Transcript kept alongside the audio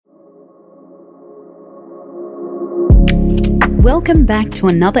Welcome back to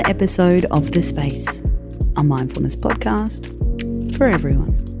another episode of The Space, a mindfulness podcast for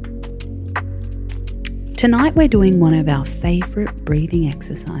everyone. Tonight we're doing one of our favourite breathing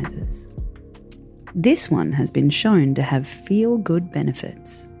exercises. This one has been shown to have feel-good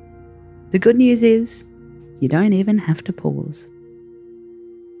benefits. The good news is, you don't even have to pause.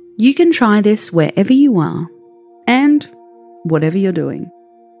 You can try this wherever you are and whatever you're doing.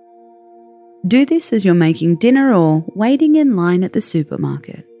 Do this as you're making dinner or waiting in line at the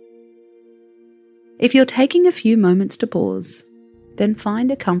supermarket. If you're taking a few moments to pause, then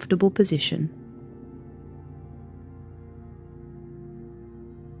find a comfortable position.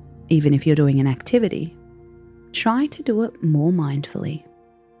 Even if you're doing an activity, try to do it more mindfully.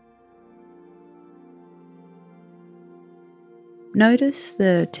 Notice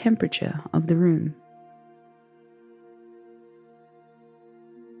the temperature of the room.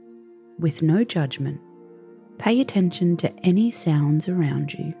 With no judgment, pay attention to any sounds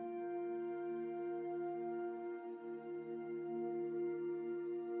around you.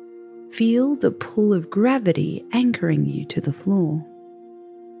 Feel the pull of gravity anchoring you to the floor.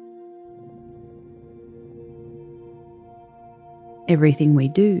 Everything we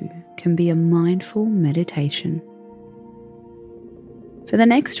do can be a mindful meditation. For the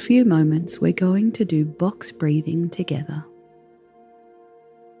next few moments, we're going to do box breathing together.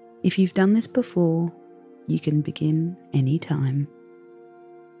 If you've done this before, you can begin anytime.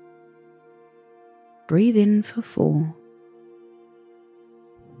 Breathe in for 4.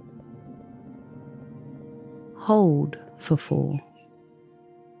 Hold for 4.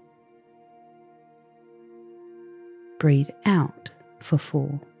 Breathe out for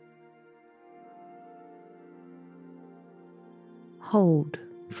 4. Hold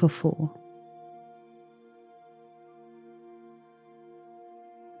for 4.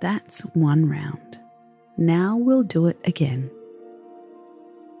 That's one round. Now we'll do it again.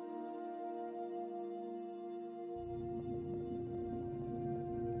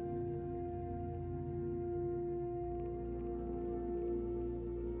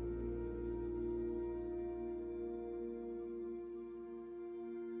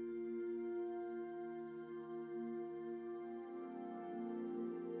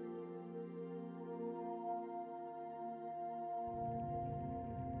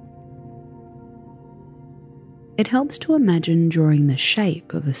 It helps to imagine drawing the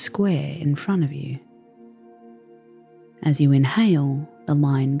shape of a square in front of you. As you inhale, the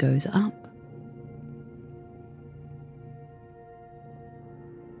line goes up.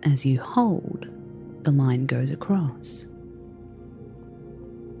 As you hold, the line goes across.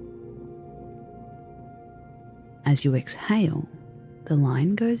 As you exhale, the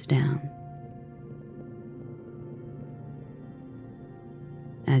line goes down.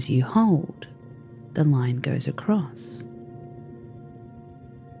 As you hold, the line goes across.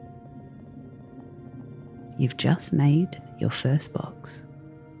 You've just made your first box.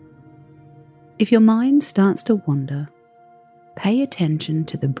 If your mind starts to wander, pay attention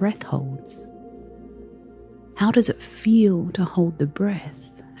to the breath holds. How does it feel to hold the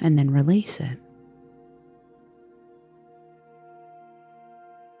breath and then release it?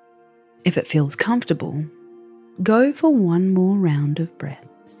 If it feels comfortable, go for one more round of breaths.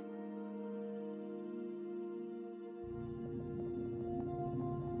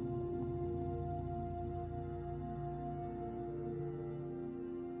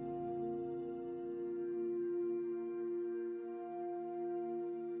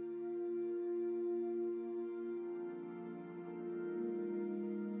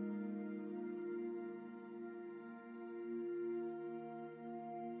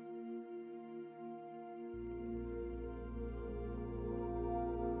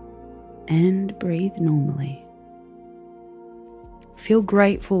 And breathe normally. Feel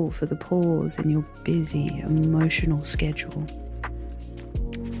grateful for the pause in your busy, emotional schedule.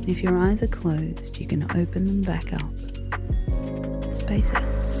 If your eyes are closed, you can open them back up. Space out.